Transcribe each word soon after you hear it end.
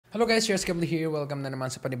Hello guys, Jeruz Gabriel here. Welcome na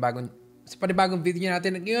naman sa panibagong video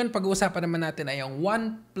natin. Ngayon, pag-uusapan naman natin ay ang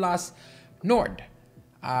OnePlus Nord.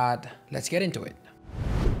 At let's get into it.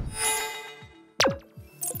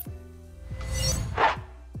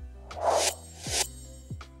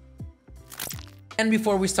 And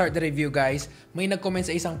before we start the review guys, may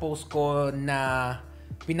nag-comment sa isang post ko na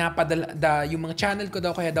yung mga channel ko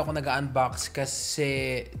daw kaya daw ako nag-unbox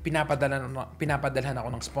kasi pinapadalhan ako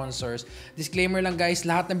ng sponsors. Disclaimer lang guys,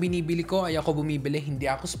 lahat ng binibili ko ay ako bumibili, hindi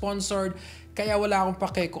ako sponsored. Kaya wala akong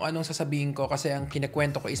pake kung anong sasabihin ko kasi ang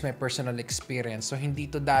kinakwento ko is my personal experience. So hindi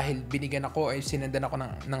to dahil binigyan ako ay sinendan ako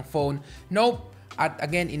ng phone. Nope. At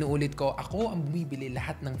again, inuulit ko, ako ang bumibili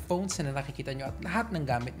lahat ng phones na nakikita nyo at lahat ng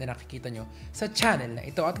gamit na nakikita nyo sa channel na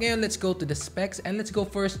ito. At ngayon, let's go to the specs and let's go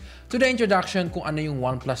first to the introduction kung ano yung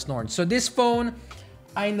OnePlus Nord. So this phone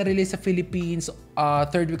ay na-release sa Philippines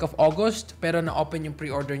 3rd week of August, pero na-open yung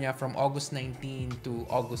pre-order niya from August 19 to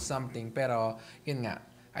August something. Pero yun nga,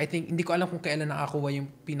 I think, hindi ko alam kung kailan nakakuha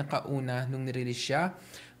yung pinakauna nung nirelease siya.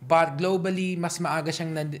 But globally, mas maaga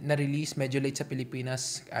siyang na-release. Medyo late sa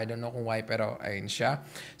Pilipinas. I don't know kung why, pero ayun siya.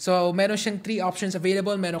 So, meron siyang 3 options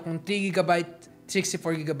available. Meron kong 3GB,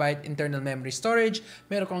 64GB internal memory storage.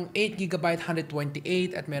 Meron kong 8GB,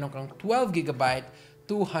 128. At meron kong 12GB,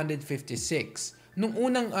 256. Nung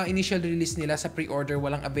unang initial release nila sa pre-order,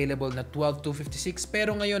 walang available na 12-256.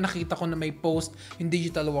 Pero ngayon, nakita ko na may post yung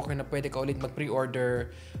Digital Walker na pwede ka ulit mag-pre-order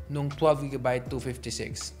nung 12GB,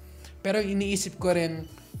 256. Pero iniisip ko rin,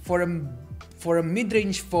 for a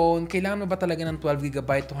mid-range phone, kailangan mo ba talaga ng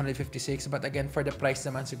 12GB, 256? But again, for the price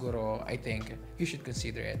naman siguro, I think you should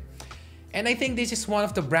consider it. And I think this is one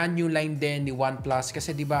of the brand new line din ni OnePlus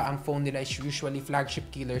kasi diba ang phone nila is usually flagship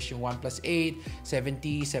killers yung OnePlus 8,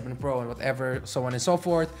 70, 7 Pro and whatever, so on and so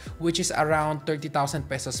forth, which is around 30,000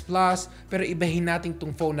 pesos plus. Pero ibahin natin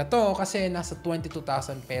tong phone na to kasi nasa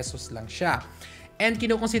 22,000 pesos lang siya. And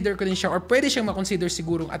kino-consider ko din siya, or pwede siyang makonsider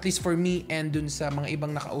siguro, at least for me and dun sa mga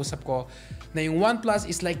ibang nakausap ko, na yung OnePlus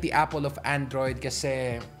is like the Apple of Android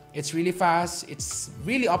kasi it's really fast, it's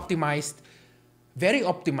really optimized, very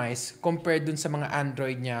optimized compared dun sa mga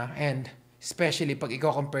Android niya, and especially pag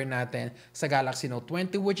i-compare natin sa Galaxy Note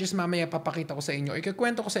 20, which is mamaya papakita ko sa inyo,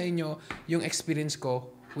 ikakwento ko sa inyo yung experience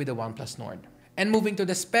ko with the OnePlus Nord. And moving to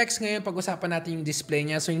the specs ngayon, pag-usapan natin yung display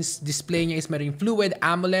niya. So yung display niya is mayroong Fluid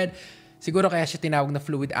AMOLED. Siguro kaya siya tinawag na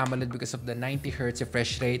Fluid AMOLED because of the 90Hz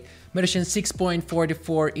refresh rate. Meron siyang 6.44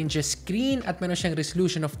 inches screen at meron siyang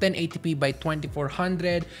resolution of 1080p by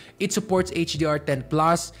 2400. It supports HDR10+.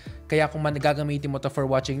 Kaya kung gagamitin mo to for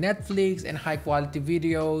watching Netflix and high quality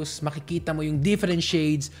videos, makikita mo yung different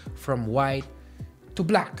shades from white to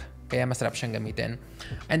black. Kaya masarap siyang gamitin.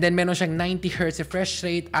 And then meron siyang 90Hz refresh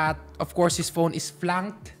rate at of course his phone is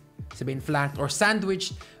flanked or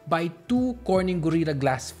sandwiched by 2 Corning Gorilla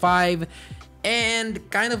Glass 5. And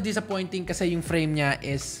kind of disappointing kasi yung frame niya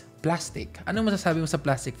is plastic. Ano masasabi mo sa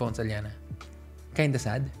plastic phones, Aliana? Kinda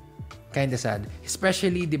sad? Kinda sad.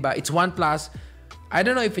 Especially, diba, it's OnePlus. I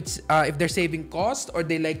don't know if it's if they're saving cost or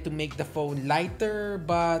they like to make the phone lighter,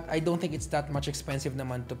 but I don't think it's that much expensive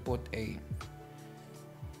naman to put a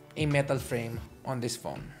metal frame on this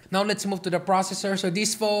phone. Now let's move to the processor. So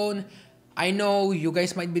this phone, I know you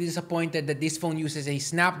guys might be disappointed that this phone uses a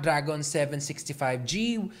Snapdragon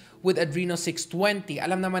 765G with Adreno 620.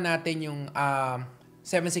 Alam naman natin yung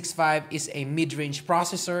 765 is a mid-range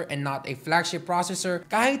processor and not a flagship processor.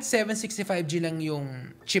 Kahit 765G lang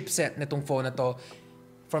yung chipset na tong phone na to,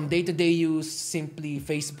 from day-to-day use, simply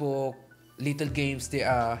Facebook, little games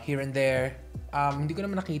here and there, hindi ko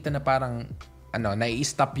naman nakita na parang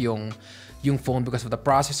nai-stop yung phone because of the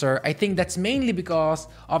processor. I think that's mainly because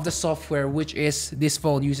of the software, which is this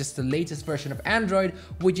phone uses the latest version of Android,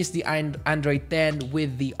 which is the Android 10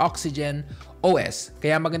 with the Oxygen OS.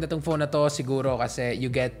 Kaya maganda tong phone na to siguro kasi you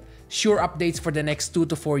get sure updates for the next 2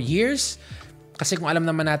 to 4 years. Kasi kung alam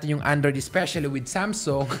naman natin yung Android, especially with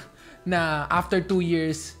Samsung, na after 2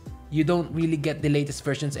 years, you don't really get the latest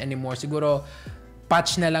versions anymore. Siguro,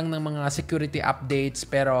 patch na lang ng mga security updates,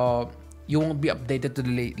 pero you won't be updated to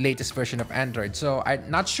the latest version of Android. So, I'm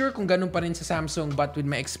not sure kung ganun pa rin sa Samsung, but with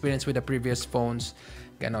my experience with the previous phones,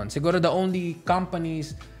 ganon. Siguro the only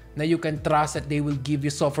companies na you can trust that they will give you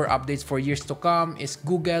software updates for years to come is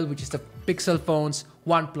Google, which is the Pixel phones,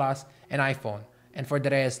 OnePlus, and iPhone. And for the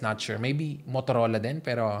rest, not sure. Maybe Motorola din,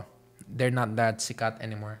 pero they're not that sikat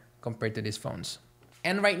anymore compared to these phones.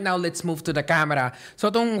 And right now, let's move to the camera. So,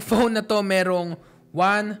 itong phone na to merong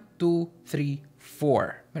 1, 2, 3,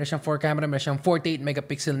 4. Meron siyang 4 camera, meron siyang 48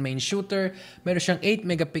 megapixel main shooter, meron siyang 8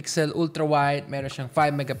 megapixel ultra wide, meron siyang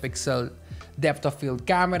 5 megapixel depth of field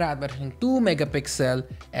camera, at meron siyang 2 megapixel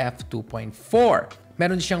f2.4.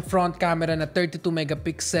 Meron siyang front camera na 32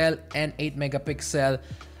 megapixel and 8 megapixel.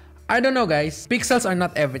 I don't know guys, pixels are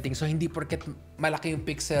not everything. So hindi porket malaki yung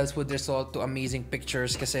pixels would result to amazing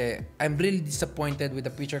pictures kasi I'm really disappointed with the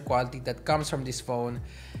picture quality that comes from this phone.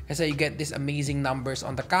 Kasi you get these amazing numbers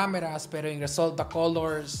on the cameras pero yung result, the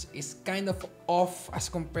colors is kind of off as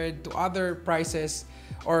compared to other prices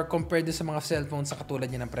or compared sa mga cellphones sa katulad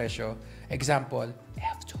niya ng presyo. Example,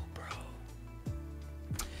 F2 Pro.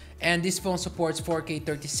 And this phone supports 4K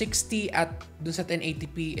 3060 at dun sa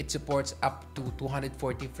 1080p, it supports up to 240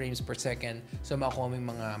 frames per second. So makuha mo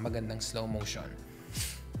yung mga magandang slow motion.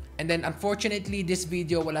 And then unfortunately, this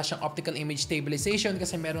video wala siyang optical image stabilization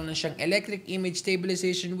kasi meron lang siyang electric image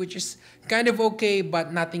stabilization which is kind of okay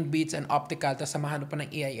but nothing beats an optical. Tapos samahan pa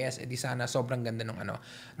ng EIS, edi sana sobrang ganda nung ano.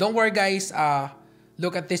 Don't worry guys,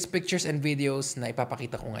 look at these pictures and videos na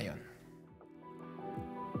ipapakita ko ngayon.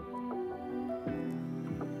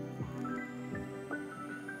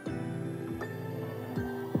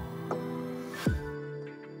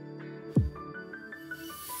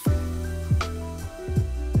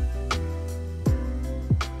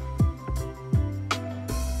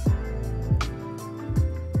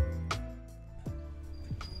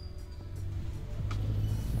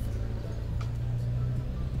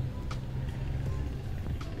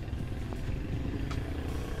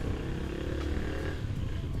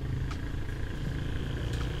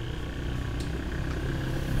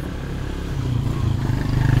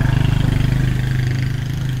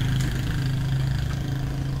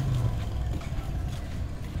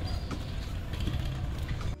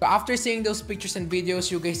 So after seeing those pictures and videos,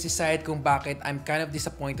 you guys decide kung bakit I'm kind of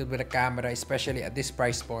disappointed with the camera, especially at this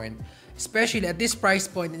price point. Especially at this price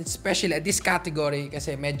point and especially at this category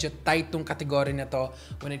kasi medyo tight tong category na to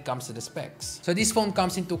when it comes to the specs. So this phone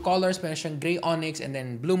comes in two colors, meron siyang gray onyx and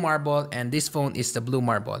then blue marble, and this phone is the blue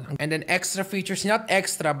marble. And then extra features, not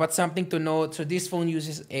extra but something to note. So this phone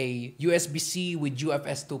uses a USB-C with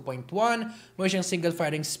UFS 2.1, meron siyang single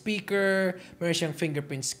firing speaker, meron siyang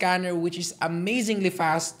fingerprint scanner which is amazingly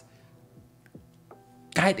fast.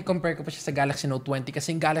 Kahit i-compare ko pa siya sa Galaxy Note 20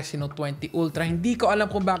 kasi yung Galaxy Note 20 Ultra, hindi ko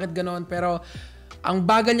alam kung bakit ganoon pero ang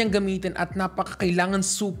bagal niyang gamitin at napakakailangan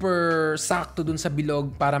super sakto dun sa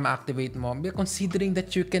bilog para ma-activate mo. Considering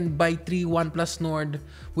that you can buy 3 OnePlus Nord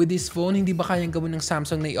with this phone, hindi ba kayang gawin ng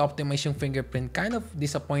Samsung na i-optimize yung fingerprint? Kind of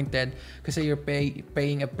disappointed kasi you're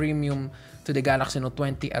paying a premium to the Galaxy Note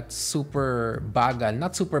 20 at super bagal.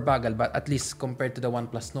 Not super bagal but at least compared to the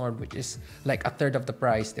OnePlus Nord which is like a third of the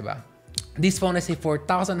price, diba? This phone has a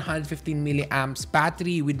 4,115 milliamps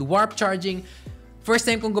battery with warp charging. First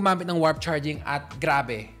time kong gumamit ng warp charging at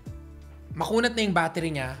grabe. Makunat na yung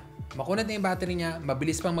battery niya.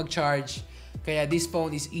 Mabilis pang mag-charge. Kaya this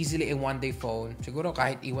phone is easily a one-day phone. Siguro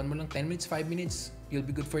kahit iwan mo lang 10 minutes, 5 minutes, you'll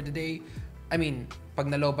be good for the day. I mean, pag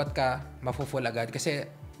nalobat ka, mafu-full agad. Kasi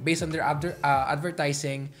based on their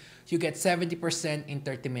advertising, you get 70% in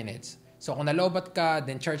 30 minutes. So kung nalobat ka,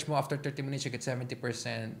 then charge mo after 30 minutes, you get 70%.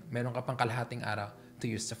 Meron ka pang kalahating araw to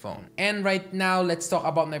use the phone. And right now, let's talk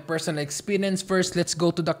about my personal experience. First, let's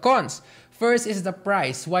go to the cons. First is the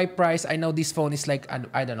price. Why price? I know this phone is like,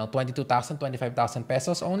 I don't know, 22,000, 25,000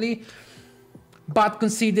 pesos only. But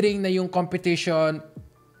considering na yung competition,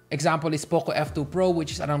 example is Poco F2 Pro,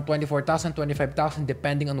 which is around 24,000, 25,000,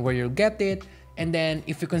 depending on where you'll get it. And then,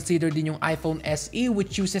 if you consider din yung iPhone SE,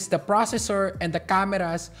 which uses the processor and the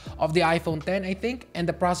cameras of the iPhone 10, I think, and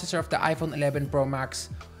the processor of the iPhone 11 Pro Max,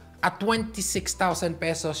 at 26,000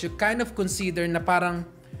 pesos, you kind of consider na parang,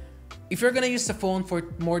 if you're gonna use the phone for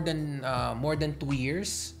more than 2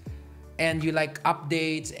 years, and you like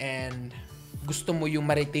updates, and gusto mo yung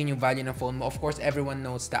ma-retain yung value ng phone mo, of course, everyone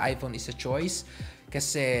knows the iPhone is a choice,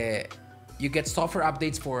 kasi you get software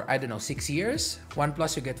updates for, I don't know, 6 years.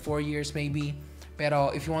 OnePlus, you get 4 years maybe. Pero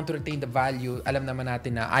if you want to retain the value, alam naman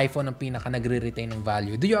natin na iPhone ang pinaka nagre-retain ng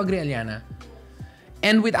value. Do you agree, Aliana?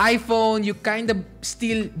 And with iPhone, you kind of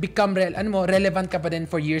still become relevant ka pa din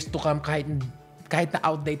for years to come kahit na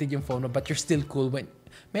outdated yung phone mo, but you're still cool.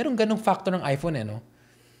 Merong ganong factor ng iPhone no?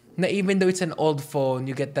 Na even though it's an old phone,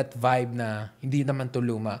 you get that vibe na hindi naman to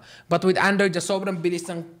luma. But with Android, sobrang bilis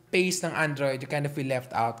ng pace ng Android, you kind of feel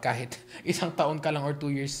left out kahit isang taon ka lang or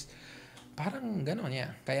 2 years. Parang ganon,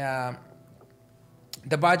 yeah. Kaya,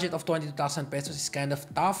 the budget of 22,000 pesos is kind of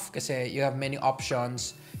tough kasi you have many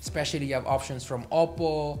options. Especially, you have options from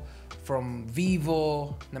Oppo, from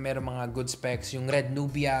Vivo, na meron mga good specs. Yung Red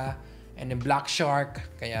Nubia, and then Black Shark.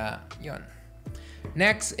 Kaya, yun.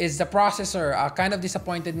 Next is the processor. Kind of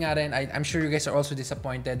disappointed nga rin. I'm sure you guys are also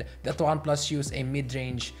disappointed that OnePlus used a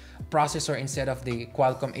mid-range processor instead of the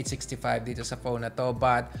Qualcomm 865 dito sa phone na to.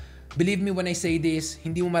 But believe me when I say this,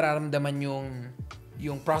 hindi mo mararamdaman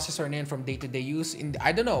yung processor na yun from day-to-day use. I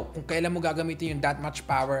don't know kung kailan mo gagamitin yung that much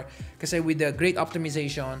power kasi with the great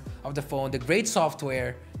optimization of the phone, the great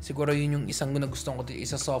software, siguro yun yung isang gustong ko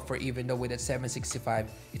isa software even though with that 765,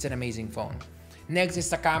 it's an amazing phone. Next is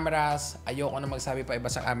the cameras. Ayoko na magsabi pa iba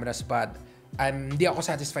sa cameras but hindi ako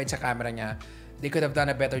satisfied sa camera niya. They could have done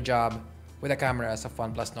a better job with the cameras of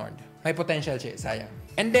OnePlus Nord. May potential siya, sayang.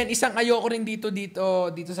 And then, isang ayoko rin dito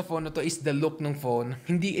sa phone na to is the look ng phone.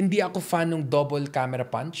 Hindi ako fan ng double camera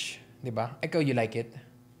punch. Diba? Ikaw, you like it?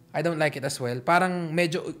 I don't like it as well. Parang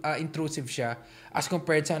medyo intrusive siya. As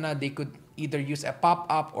compared sana, they could either use a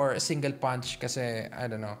pop-up or a single punch kasi, I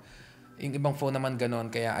don't know. Yung ibang phone naman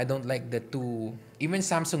ganon. Kaya I don't like the two. Even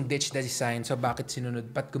Samsung ditched the design. So bakit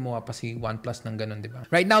sinunod? Ba't gumawa pa si OnePlus ng ganon, diba?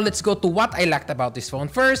 Right now, let's go to what I liked about this phone.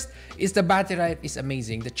 First is the battery life is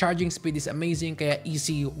amazing. The charging speed is amazing. Kaya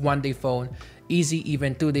easy one-day phone. Easy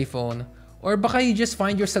even two-day phone. Or baka you just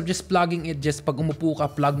find yourself just plugging it. Just pag umupo ka,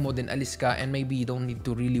 plug mo, then alis ka. And maybe you don't need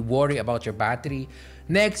to really worry about your battery.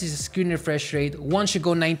 Next is the screen refresh rate. Once you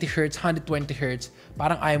go 90 Hz, 120 Hz,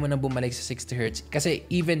 parang ayaw mo na bumalik sa 60 Hz. Kasi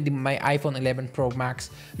even my iPhone 11 Pro Max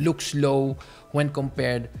looks low when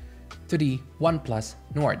compared to the OnePlus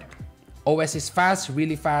Nord. OS is fast,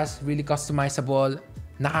 really customizable.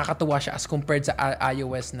 Nakakatuwa siya as compared sa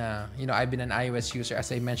iOS na, I've been an iOS user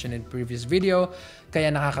as I mentioned in previous video.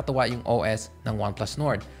 Kaya nakakatuwa yung OS ng OnePlus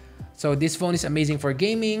Nord. So this phone is amazing for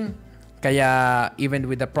gaming. Kaya even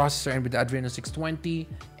with the processor and with the Adreno 620.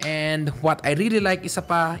 And what I really like isa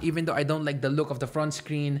pa, even though I don't like the look of the front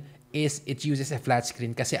screen, is it uses a flat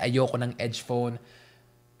screen kasi ayoko ng edge phone.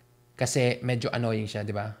 Kasi medyo annoying siya,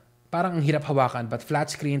 di ba? Parang ang hirap hawakan, but flat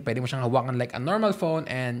screen, pwede mo siyang hawakan like a normal phone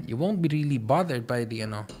and you won't be really bothered by the,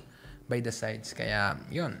 by the sides. Kaya,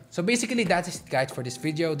 yun. So basically, that's it guys for this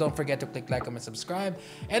video. Don't forget to click like, comment, subscribe.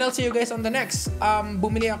 And I'll see you guys on the next.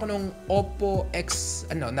 Bumili ako nung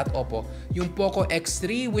yung Poco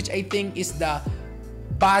X3, which I think is the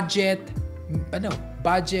budget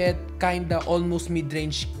kinda almost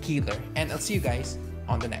mid-range killer. And I'll see you guys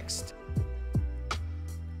on the next.